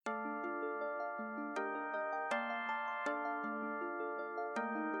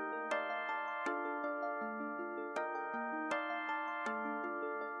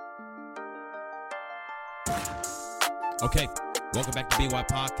Okay, welcome back to BNY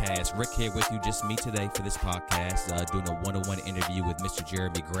Podcast. Rick here with you, just me today for this podcast, doing a one-on-one interview with Mr.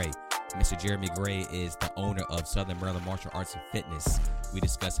 Jeremy Gray. Mr. Jeremy Gray is the owner of Southern Maryland Martial Arts and Fitness. We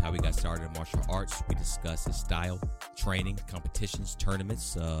discuss how he got started in martial arts. We discuss his style, training, competitions,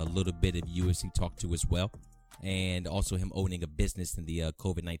 tournaments, a little bit of UFC talk too as well, and also him owning a business in the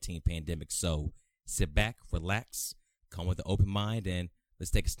COVID-19 pandemic. So sit back, relax, come with an open mind, and let's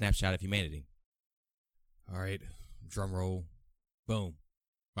take a snapshot of humanity. All right. Drum roll. Boom.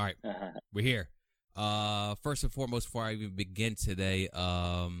 All right. We're here. First and foremost, before I even begin today,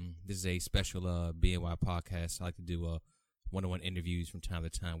 this is a special BNY podcast. I like to do one-on-one interviews from time to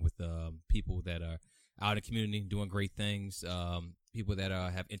time with people that are out in the community doing great things, people that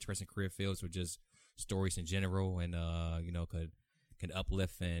have interesting career fields or just stories in general, and can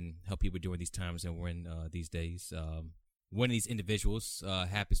uplift and help people during these times and we're in these days. One of these individuals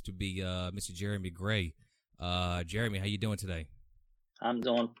happens to be Mr. Jeremy Gray. Jeremy, how you doing today? I'm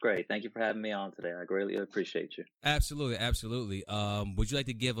doing great. Thank you for having me on today. I greatly appreciate you. Absolutely, absolutely. Would you like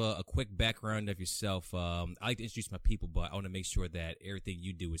to give a quick background of yourself? I like to introduce my people, but I want to make sure that everything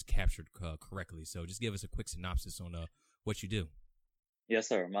you do is captured correctly. So just give us a quick synopsis on what you do. Yes,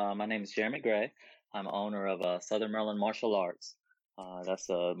 sir. My name is Jeremy Gray. I'm owner of Southern Maryland Martial Arts. That's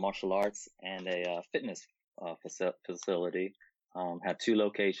a martial arts and a fitness facility. Have two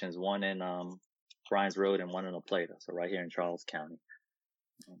locations, one in Bryan's Road and one in La Plata, so right here in Charles County.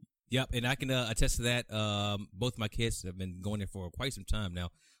 Yep, and I can attest to that. Both my kids have been going there for quite some time now.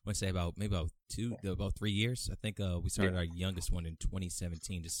 I want to say about 3 years. I think we started our youngest one in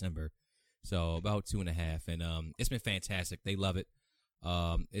 2017 December, so about 2.5, and it's been fantastic. They love it.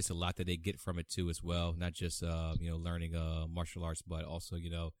 It's a lot that they get from it too as well. Not just learning martial arts, but also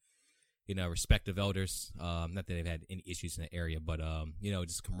respect of elders. Not that they've had any issues in the area, but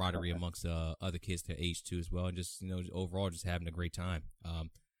just camaraderie amongst other kids their age too as well, and just overall just having a great time.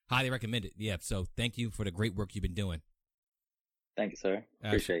 Highly recommend it. Yeah. So thank you for the great work you've been doing. Thank you, sir.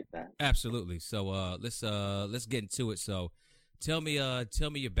 Appreciate that. Absolutely. So let's get into it. So tell me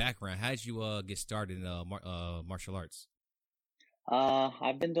your background. How did you get started in martial arts?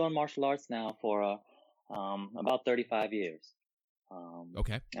 I've been doing martial arts now for about 35 years.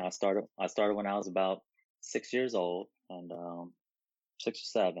 Okay. I started when I was about 6 years old, and 6 or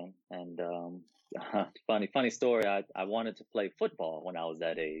 7. And funny story. I wanted to play football when I was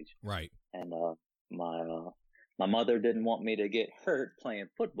that age. Right. And my mother didn't want me to get hurt playing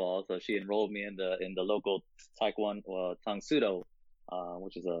football, so she enrolled me in the local Taekwondo Tangsudo,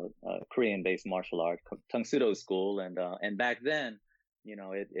 which is a Korean-based martial art Tangsudo school. And back then,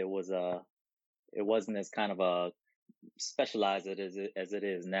 it wasn't as kind of a specialized as it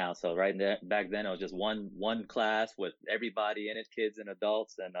is now. So back then it was just one class with everybody in it, kids and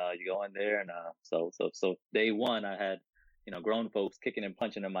adults, and you go in there, and so day one I had grown folks kicking and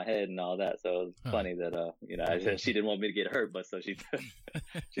punching in my head and all that. So it was funny that I said she didn't want me to get hurt, but so she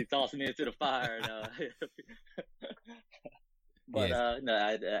she tossed me into the fire, and but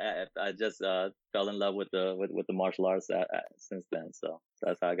yes. I just fell in love with the martial arts since then. So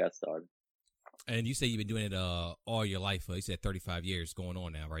that's how I got started. And you say you've been doing it all your life. You said 35 years going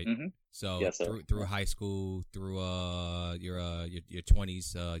on now, right? Mm-hmm. So yes, through high school, through your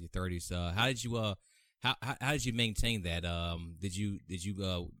 20s, your 30s. How did you maintain that?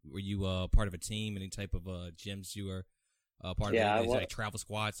 Were you part of a team? Any type of gyms you were part of? Yeah, like travel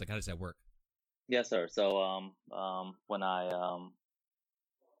squads. Like how does that work? Yes, sir. So when I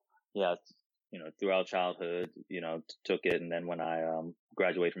throughout childhood, took it, and then when I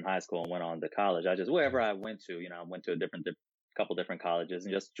graduated from high school and went on to college, I just wherever I went to, I went to a couple different colleges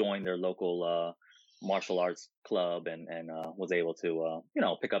and just joined their local martial arts club, and was able to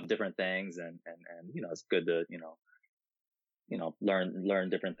pick up different things, and it's good to learn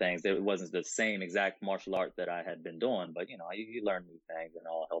different things. It wasn't the same exact martial art that I had been doing, but you learn new things, and it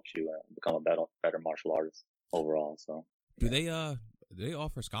all helps you become a better martial artist overall. So do they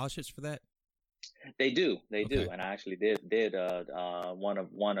offer scholarships for that? They do, Okay. and I actually did.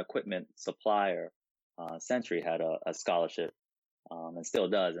 One equipment supplier, Century, had a scholarship, and still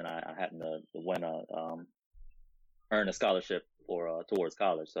does. And I happened to earn a scholarship towards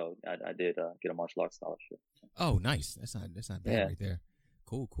college, so I did get a martial arts scholarship. Oh, nice. That's not bad right there.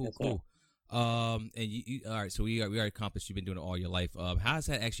 Cool. Yes, Cool. And you all right? So we already accomplished. You've been doing it all your life. How's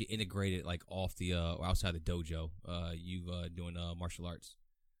that actually integrated, like off the or outside the dojo? You doing martial arts?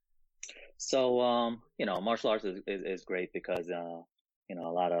 So, martial arts is great because, a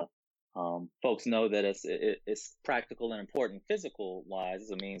lot of folks know that it's practical and important physical wise as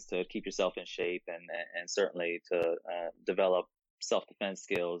a means to keep yourself in shape, and certainly to develop self-defense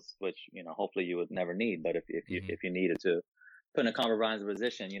skills, which, hopefully you would never need. But if you needed to put in a compromising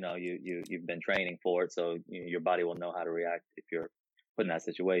position, you've been training for it. So your body will know how to react if you're put in that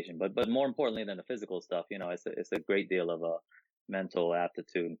situation. But more importantly than the physical stuff, it's a great deal of mental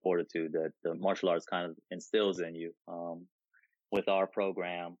aptitude and fortitude that the martial arts kind of instills in you. With our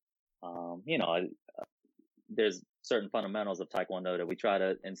program, there's certain fundamentals of Taekwondo that we try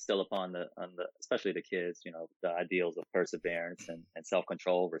to instill upon especially the kids, the ideals of perseverance and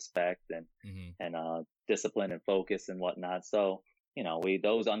self-control, respect and discipline and focus and whatnot. So,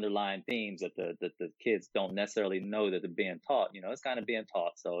 those underlying themes that the kids don't necessarily know that they're being taught, it's kind of being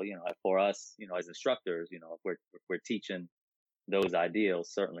taught. So, for us, as instructors, if we're teaching those ideals,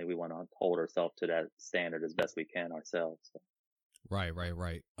 certainly we want to hold ourselves to that standard as best we can ourselves. So. Right.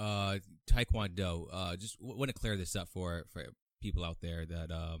 Taekwondo. Just want to clear this up for people out there that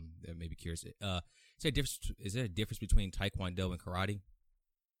may be curious. Is there a difference between Taekwondo and karate?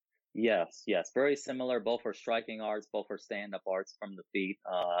 Yes. Very similar. Both are striking arts. Both are stand-up arts from the feet.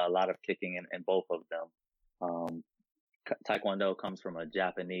 A lot of kicking in both of them. Taekwondo comes from a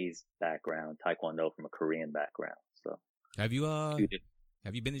Japanese background. Taekwondo from a Korean background. So, have you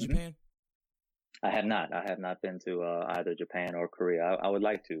been to Japan? I have not. I have not been to either Japan or Korea. I would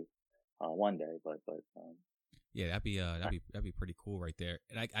like to one day, but yeah, that'd be pretty cool right there.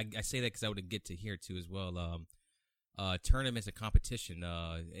 And I say that because I would get to hear too as well. Tournaments and competition.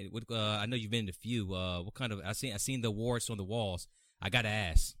 I know you've been to a few. What kind of? I seen the awards on the walls. I gotta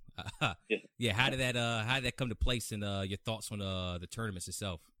ask. Yeah. How did that come to place? And your thoughts on the tournaments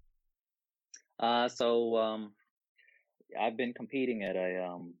itself? I've been competing at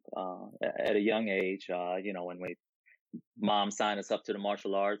a young age. When mom signed us up to the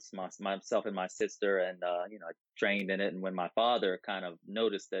martial arts, myself and my sister, and I trained in it. And when my father kind of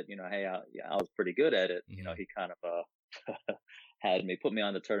noticed that, hey, I was pretty good at it, he kind of put me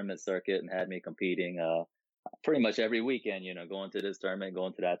on the tournament circuit and had me competing pretty much every weekend. Going to this tournament,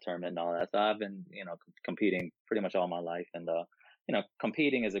 going to that tournament, and all that. So I've been competing pretty much all my life, and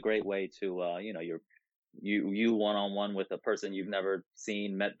competing is a great way to you one-on-one with a person you've never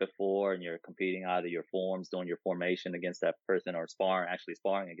met before, and you're competing either your forms, doing your formation against that person, or actually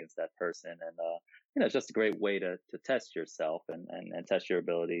sparring against that person. And, it's just a great way to test yourself and test your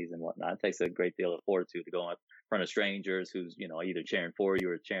abilities and whatnot. It takes a great deal of fortitude to go in front of strangers who's, either cheering for you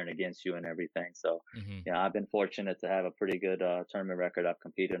or cheering against you and everything. So, I've been fortunate to have a pretty good tournament record. I've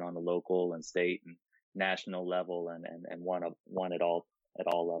competed on the local and state and national level and won at all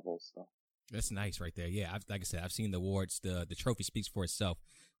levels. So. That's nice right there. Yeah, like I said, I've seen the awards. The trophy speaks for itself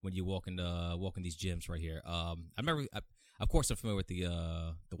when you walk in these gyms right here. I remember, of course, I'm familiar with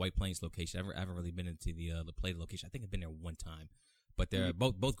the White Plains location. I haven't really been into the La Plata location. I think I've been there one time, but they're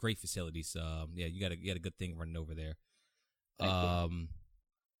both great facilities. Yeah, you got a good thing running over there. Let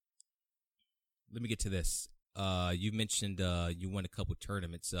me get to this. You mentioned you won a couple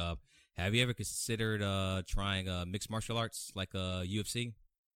tournaments. Have you ever considered trying mixed martial arts like UFC?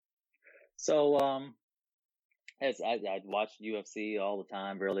 So, as I watch UFC all the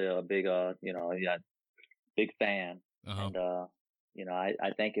time, really a big, big fan. And,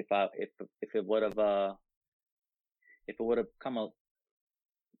 I think if it would have come up,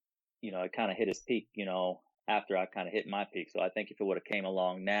 it kind of hit its peak, after I kind of hit my peak. So I think if it would have came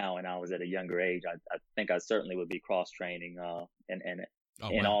along now and I was at a younger age, I think I certainly would be cross training,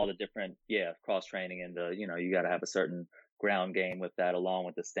 and all the different, cross training, and you got to have a certain ground game with that, along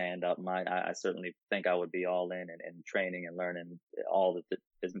with the stand up. I certainly think I would be all in and training and learning all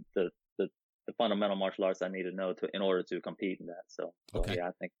the fundamental martial arts I need to know in order to compete in that. So yeah,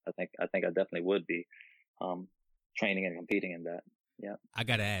 I think I definitely would be training and competing in that. Yeah. I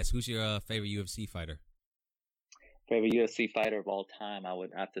gotta ask, who's your favorite UFC fighter? Favorite UFC fighter of all time, I would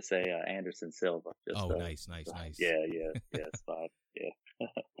have to say Anderson Silva. Nice. Yeah, spot. Yeah.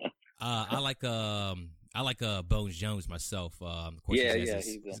 I like Bones Jones myself. Of course,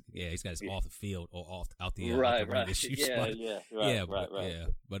 he's got his off the field or out the ring issues. Right.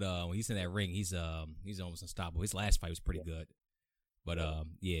 But when he's in that ring, he's almost unstoppable. His last fight was pretty good. But I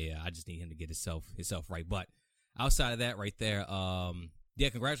just need him to get himself right. But outside of that, right there,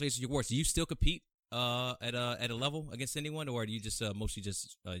 congratulations on your awards. Do you still compete at a level against anyone, or do you just mostly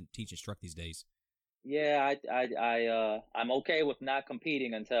just teach instruct these days? Yeah, I'm okay with not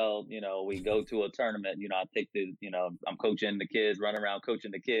competing until, we go to a tournament. I take I'm coaching the kids, running around coaching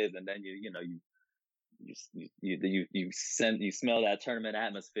the kids, and then you smell that tournament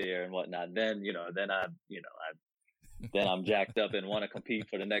atmosphere and whatnot. Then, I then I'm jacked up and want to compete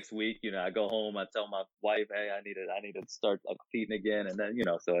for the next week. I go home, I tell my wife, hey, I need to start competing again. And then,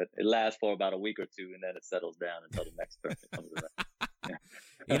 so it lasts for about a week or two, and then it settles down until the next tournament comes around.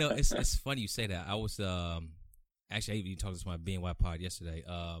 Yeah. It's funny you say that. I was, actually, I even talked to my BNY pod yesterday.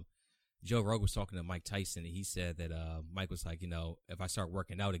 Joe Rogan was talking to Mike Tyson, and he said that, Mike was like, if I start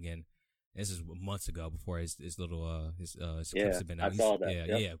working out again, this is months ago before his little, his clips have been out. I saw that. Yeah.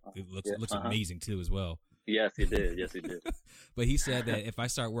 Yep. Yeah. It looks amazing too as well. Yes, he did. Yes, he did. But he said that if I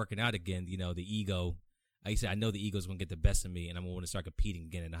start working out again, the ego, like he said, I know the ego's going to get the best of me, and I'm going to start competing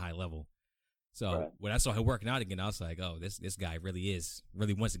again at a high level. So when I saw him working out again, I was like, oh, this guy really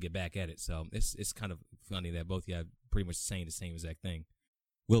wants to get back at it. So it's kind of funny that both of you are pretty much saying the same exact thing.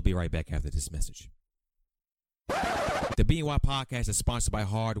 We'll be right back after this message. The BNY podcast is sponsored by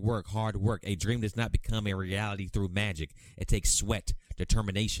Hard Work. Hard work. A dream does not become a reality through magic. It takes sweat,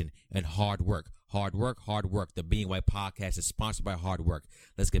 determination, and hard work. Hard work, hard work. The BNY podcast is sponsored by Hard Work.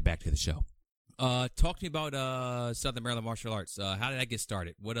 Let's get back to the show. Talk to me about Southern Maryland Martial Arts. How did that get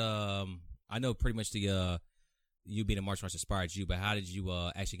started? What I know pretty much the you being a martial arts inspired you, but how did you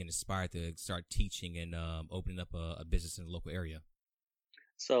actually get inspired to start teaching and opening up a business in the local area?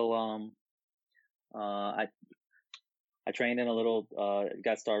 So I trained in a little,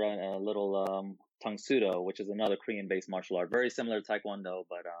 got started on a little Tung Sudo, which is another Korean-based martial art, very similar to Taekwondo,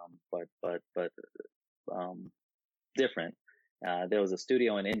 but different. There was a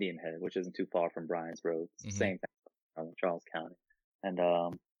studio in Indian Head, which isn't too far from Bryan's Road. It's the same thing in Charles County. And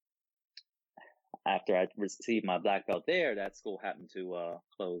after I received my black belt there, that school happened to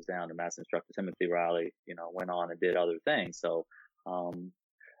close down. The master instructor Timothy Riley, went on and did other things. So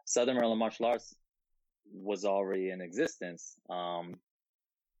Southern Maryland Martial Arts was already in existence.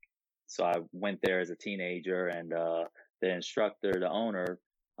 So I went there as a teenager, and the instructor, the owner,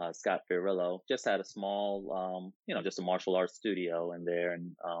 Scott Fiorillo, just had a small, just a martial arts studio in there.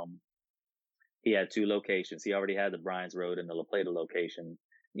 And he had two locations. He already had the Bryan's Road and the La Plata location,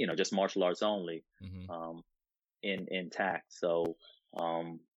 just martial arts only, intact. So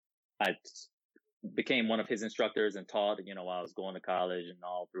I became one of his instructors and taught, while I was going to college and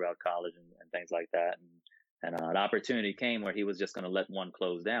all throughout college and things like that. And the opportunity came where he was just going to let one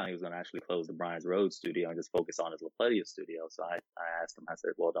close down. He was going to actually close the Bryan's Road studio and just focus on his La Plata studio. So I asked him, I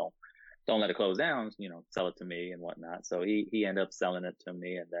said, well, don't let it close down, sell it to me and whatnot. So he ended up selling it to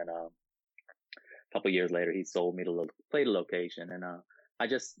me. And then, a couple of years later, he sold me the La Plata location. And, I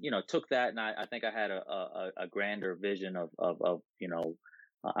just, took that, and I think I had a grander vision of,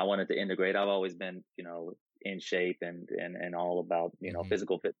 I wanted to integrate. I've always been, in shape and all about,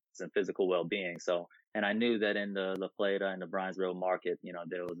 physical fitness and physical well-being. So, and I knew that in the La Plata and the Bryan's Road market,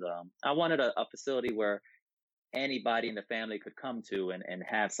 there was, I wanted a facility where anybody in the family could come to and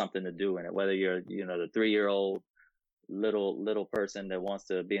have something to do in it, whether you're, the 3-year-old little person that wants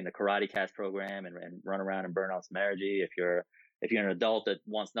to be in the Karate Cats program and run around and burn out some energy. If you're an adult that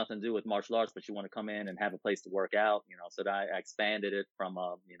wants nothing to do with martial arts, but you want to come in and have a place to work out, so that I expanded it from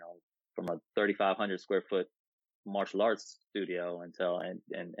a 3,500 square foot martial arts studio until,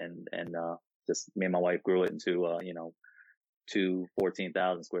 just me and my wife grew it into, two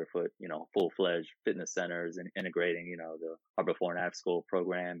 14,000 square foot, full-fledged fitness centers, and integrating, the Harbor Before and After School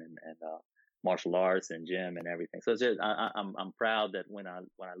program and martial arts and gym and everything. So it's just, I'm proud that when I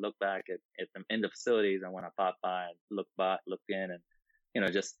look back at them in the facilities, and when I pop by and looked in,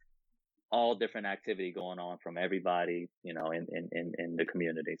 and, just all different activity going on from everybody, in the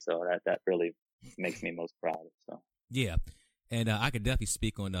community. So that really makes me most proud. So. Yeah. And, I could definitely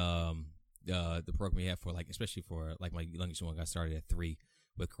speak on, the program we have for, especially for my youngest one got started at 3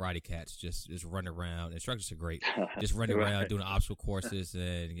 with Karate Cats, just running around. Instructors are great. Just running around, doing obstacle courses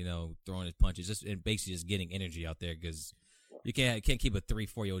and, throwing his punches, and basically just getting energy out there, because you can't keep a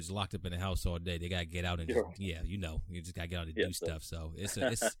 3-4-year-old just locked up in the house all day. They got to get out and you just got to get out and do stuff. So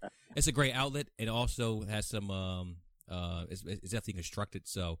it's a great outlet. It also has some, it's definitely constructed.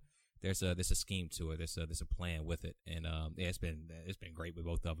 So there's a scheme to it. There's a plan with it. And, it's been great with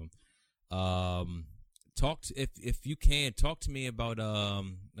both of them. If you can talk to me about how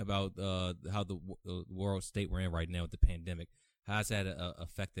the world state we're in right now with the pandemic. How's that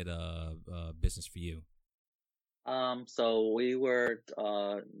affected business for you? So we were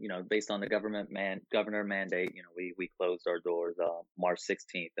based on the governor mandate, we closed our doors March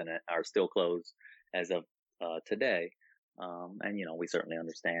 16th and are still closed as of today. And we certainly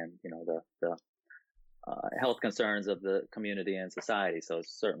understand the health concerns of the community and society. So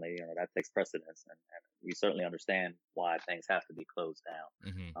certainly, that takes precedence, and we certainly understand why things have to be closed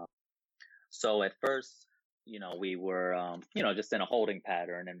down. Mm-hmm. So at first, we were, just in a holding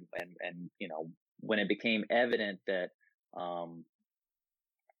pattern, and when it became evident that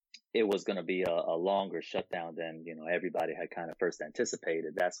it was going to be a longer shutdown than everybody had kind of first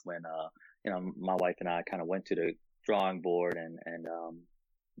anticipated, that's when my wife and I kind of went to the drawing board, and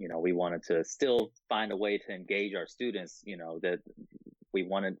we wanted to still find a way to engage our students. That we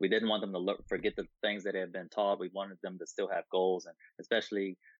didn't want them to forget the things that they had been taught. We wanted them to still have goals, and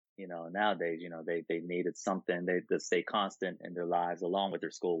especially nowadays, they needed something to stay constant in their lives along with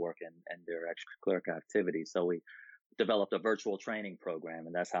their schoolwork and their extracurricular activities. So we developed a virtual training program,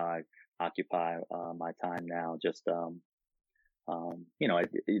 and that's how I occupy my time now, just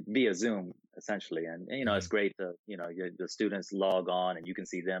via Zoom essentially. And it's great to the students log on and you can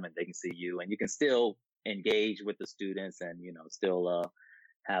see them and they can see you, and you can still engage with the students and still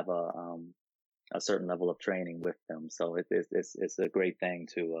have a certain level of training with them. So it's a great thing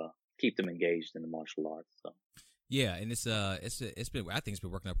to keep them engaged in the martial arts. So. Yeah, and it's been, I think it's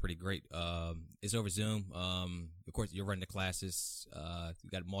been working out pretty great. It's over Zoom. Of course, you're running the classes. You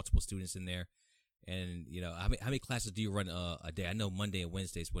got multiple students in there, and how many classes do you run a day? I know Monday and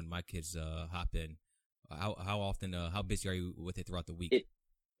Wednesdays when my kids hop in. How often? How busy are you with it throughout the week?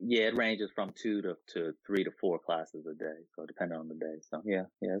 It ranges from 2 to 3 to 4 classes a day. So depending on the day. So yeah,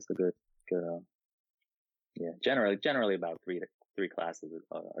 it's a good. Generally about three classes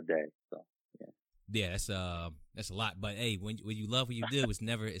a day. So yeah. Yeah, that's a lot. But hey, when you love what you do, it's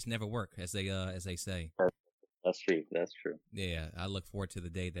never work, as they say. That's true. Yeah, I look forward to the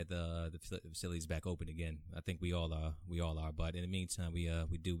day that the facility's back open again. I think we all are. But in the meantime, we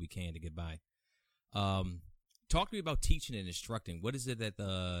do what we can to get by. Talk to me about teaching and instructing. What is it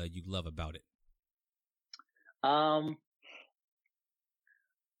that you love about it?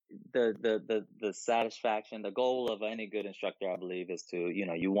 The satisfaction, the goal of any good instructor, I believe, is to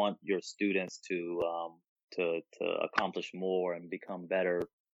you want your students to accomplish more and become better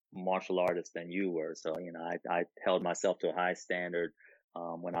martial artists than you were. So I held myself to a high standard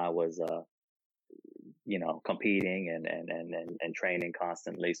when I was competing and training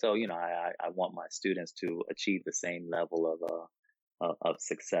constantly. So I want my students to achieve the same level of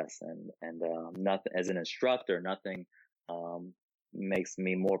success, and nothing, as an instructor, nothing makes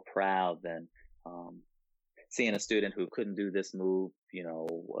me more proud than seeing a student who couldn't do this move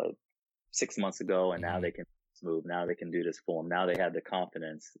 6 months ago, and now they can do this move, now they can do this form, now they have the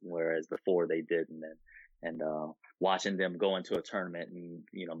confidence, whereas before they didn't. And watching them go into a tournament, and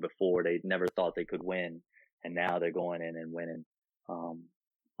before they never thought they could win, and now they're going in and winning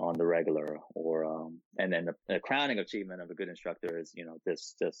on the regular. Or and then the crowning achievement of a good instructor is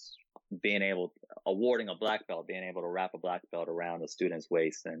this being able, awarding a black belt, being able to wrap a black belt around a student's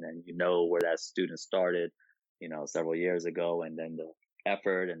waist, and then where that student started several years ago, and then the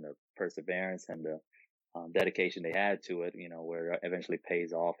effort and the perseverance and the dedication they had to it, where it eventually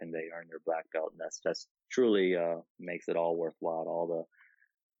pays off and they earn their black belt. And that's truly makes it all worthwhile.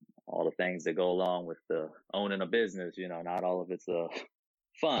 All the things that go along with the owning a business, not all of it's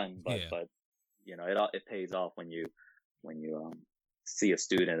fun, but it pays off when you see a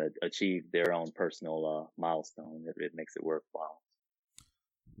student achieve their own personal milestone. It makes it worthwhile.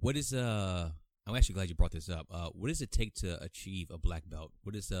 What is I'm actually glad you brought this up. What does it take to achieve a black belt?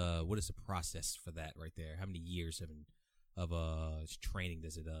 What is the process for that right there? How many years of training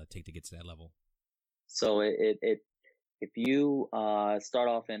does it take to get to that level? So if you start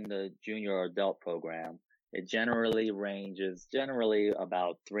off in the junior or adult program, it generally ranges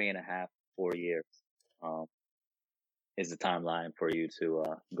about 3.5, 4 years is the timeline for you to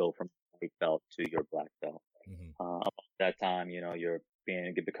go from white belt to your black belt. Mm-hmm. That time, you're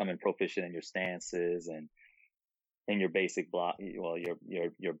becoming proficient in your stances and in your basic block,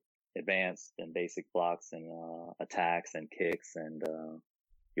 your advanced and basic blocks and attacks and kicks, and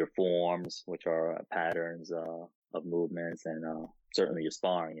your forms, which are patterns of movements, and certainly your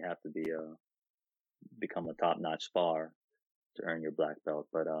sparring. You have to become a top-notch spar to earn your black belt.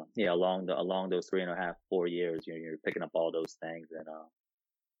 But along those 3.5, 4 years, you're picking up all those things,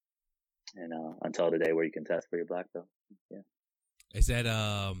 and until the day where you can test for your black belt. Yeah. Is that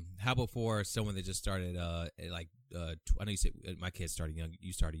how about for someone that just started I know you said my kids started young,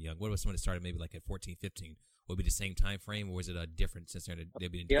 you started young. What about someone that started maybe like at 14, 15? Would it be the same time frame, or is it a different, since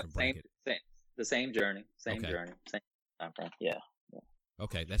they'd be in a different bracket? The same journey, same time frame. Yeah.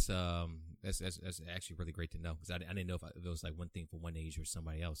 Okay, that's actually really great to know, because I didn't know if it was like one thing for one age or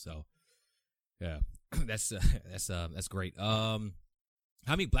somebody else. So yeah, that's great. How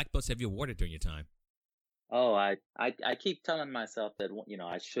many black belts have you awarded during your time? Oh, I keep telling myself that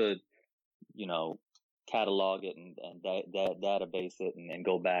I should catalog it and database it and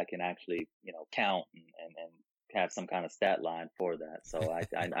go back and actually count and have some kind of stat line for that. So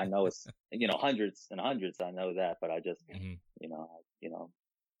I know it's, hundreds and hundreds. I know that, but I just, you know,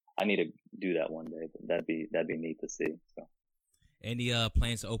 I need to do that one day. But that'd be neat to see. So, any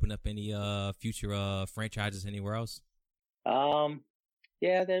plans to open up any future franchises anywhere else?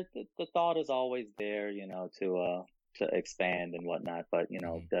 Yeah, the thought is always there, to expand and whatnot. But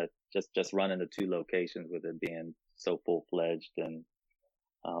that just running the 2 locations with it being so full fledged and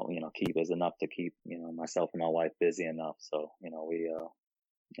is enough to keep myself and my wife busy enough. So we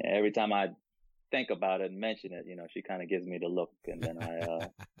every time I think about it and mention it, she kind of gives me the look, and then I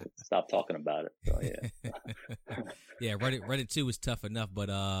stop talking about it. So yeah. Yeah, running 2 is tough enough, but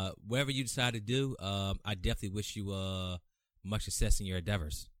whatever you decide to do, I definitely wish you much success in your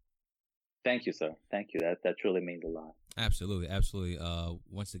endeavors. Thank you, sir. Thank you. That truly means a lot. Absolutely.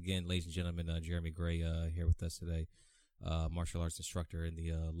 Once again, ladies and gentlemen, Jeremy Gray here with us today, martial arts instructor in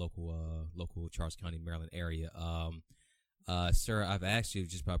the local Charles County, Maryland area. Sir, I've asked you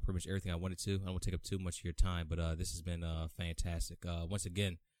just about pretty much everything I wanted to. I don't want to take up too much of your time, but this has been fantastic. Once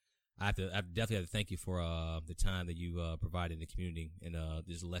again, I definitely have to thank you for the time that you provided in the community and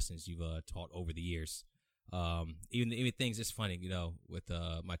these lessons you've taught over the years. Even things that's funny, with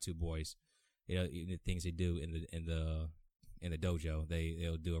my 2 boys, even the things they do in the dojo,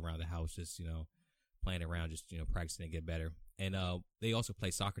 they'll do around the house, just playing around, just practicing and get better. And they also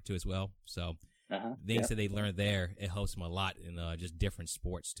play soccer too as well. So things that they learn there, it helps them a lot in just different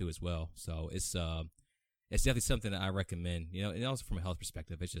sports too as well. So it's definitely something that I recommend. And also from a health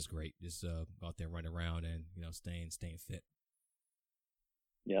perspective, it's just great. Just go out there, run around, and staying fit.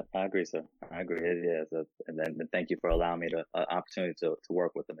 Yeah, I agree, sir. I agree. It is, and then thank you for allowing me the opportunity to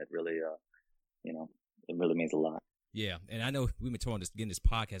work with them. It really, it really means a lot. Yeah, and I know we've been talking getting this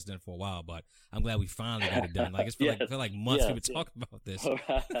podcast done for a while, but I'm glad we finally got it done. Like it's feel like months we've been talking about this.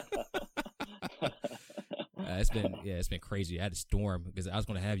 It's been crazy. I had a storm because I was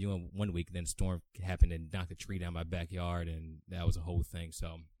going to have you in one week, and then a storm happened and knocked a tree down my backyard, and that was a whole thing.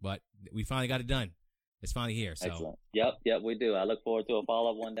 So, but we finally got it done. It's finally here. So. Excellent. Yep, we do. I look forward to a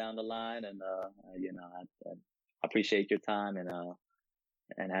follow-up one down the line, and I appreciate your time and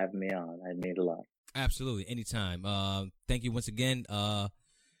having me on. It means a lot. Absolutely, anytime. Thank you once again.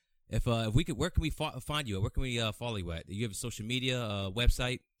 If we could, where can we find you? Where can we follow you at? You have a social media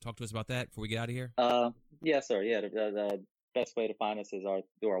website? Talk to us about that before we get out of here. Yes, sir. Yeah, the best way to find us is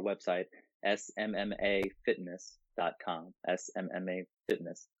through our website, smmafitness.com.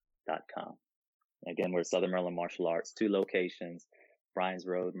 smmafitness.com. Again, we're Southern Maryland Martial Arts, 2 locations, Bryan's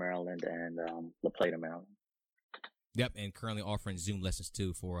Road, Maryland, and La Plata, Maryland. Yep, and currently offering Zoom lessons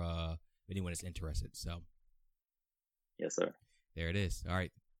too for anyone that's interested. So, yes, sir. There it is. All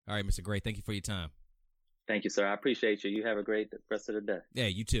right, Mr. Gray. Thank you for your time. Thank you, sir. I appreciate you. You have a great rest of the day. Yeah,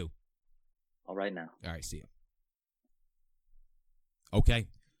 you too. All right now. All right, see you. Okay,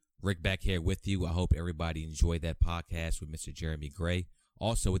 Rick back here with you. I hope everybody enjoyed that podcast with Mr. Jeremy Gray.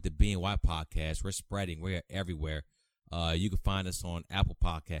 Also with the BNY podcast, we're spreading. We're everywhere. You can find us on Apple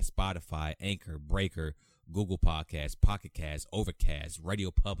Podcasts, Spotify, Anchor, Breaker, Google Podcasts, Pocket Casts, Overcast, Radio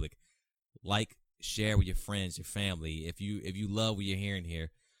Public. Like, share with your friends, your family. If you love what you're hearing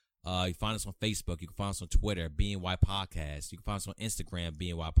here, you find us on Facebook. You can find us on Twitter, BNY Podcast. You can find us on Instagram,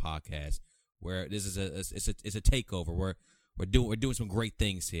 BNY Podcast. Where this is a takeover. We're doing some great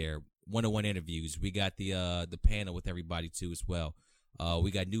things here. 101 interviews. We got the panel with everybody too as well.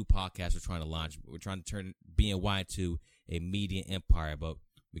 We got new podcasts we're trying to launch. We're trying to turn BNY into a media empire, but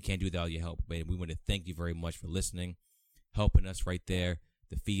we can't do that without your help. But we want to thank you very much for listening, helping us right there.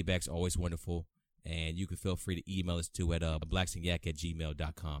 The feedback's always wonderful, and you can feel free to email us too at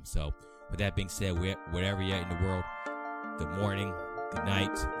blacksandyak@gmail.com. So with that being said, wherever you're at in the world, good morning, good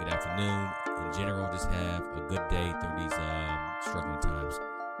night, good afternoon. In general, just have a good day through these struggling times.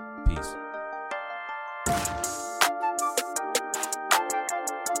 Peace.